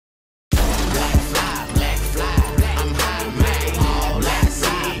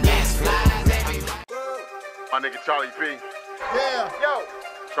nigga Charlie P. Yeah. Yo.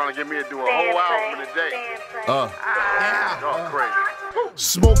 Trying to get me to do a whole album in a day. Y'all crazy.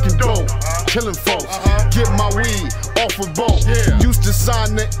 Smoking dope, killing folks, get my weed off a boat. Used to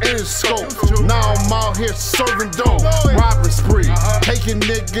sign the Interscope, now I'm out here serving dope. Robbing spree, taking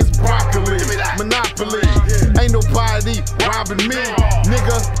niggas broccoli, Monopoly. Ain't nobody robbing me,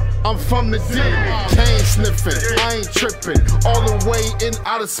 nigga. I'm from the D, cane sniffing, I ain't tripping. All the way in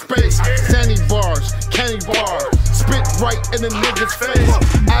outer space, Sandy bars, candy bars, spit right in the nigga's face.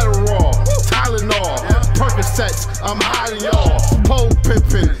 Adderall, Tylenol, Percocets, I'm hiding y'all. Pole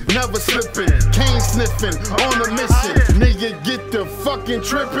pimping, never slipping, cane sniffing, on a mission. Nigga get the fucking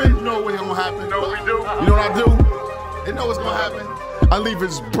tripping. You know what's gonna happen? You know what we do? You know what I do? You know what's gonna happen? I leave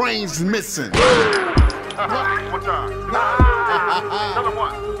his brains missing. What time? Tell him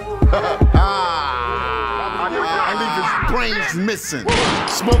what? I leave his brains missing.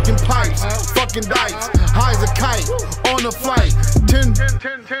 Smoking pipes, fucking dikes, high as a kite, on a flight. 10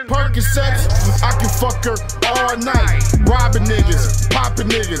 Percocets, I can fuck her all night. Robbing niggas, popping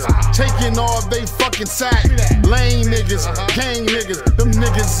niggas, taking all they fucking sack. Lame niggas, gang niggas, them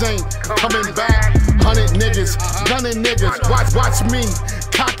niggas ain't coming back. 100 niggas, gunning niggas, watch me.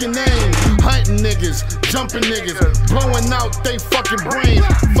 Cocking aim, hunting niggas, jumping niggas, blowing out they fucking brains,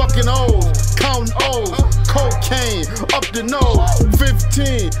 fucking O's, counting O's, cocaine, up the nose,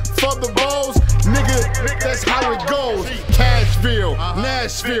 15 for the balls, nigga, that's how it goes. Cashville,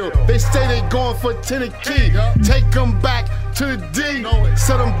 Nashville, they say they going for Tennessee, take them back to the D,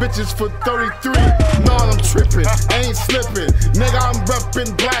 sell them bitches for 33, no I'm tripping, ain't slipping, nigga I'm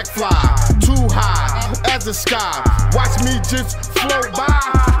reppin' Black Fly, too high as the sky, watch me just float by.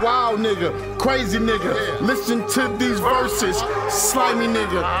 Wow, nigga, crazy nigga, listen to these verses. Slimy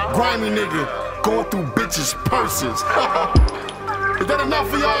nigga, grimy nigga, going through bitches' purses. Is that enough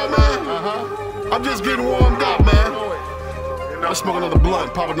for y'all, man? I'm just getting warmed up, man. Let's smoke another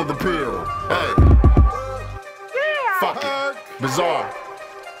blunt, pop another pill. Hey. Fuck it. Bizarre.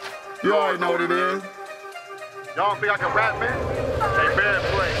 You already know what it is. Y'all don't think I can rap, man? Hey, bad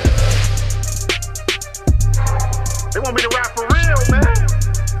play. They want me to rap for real, man.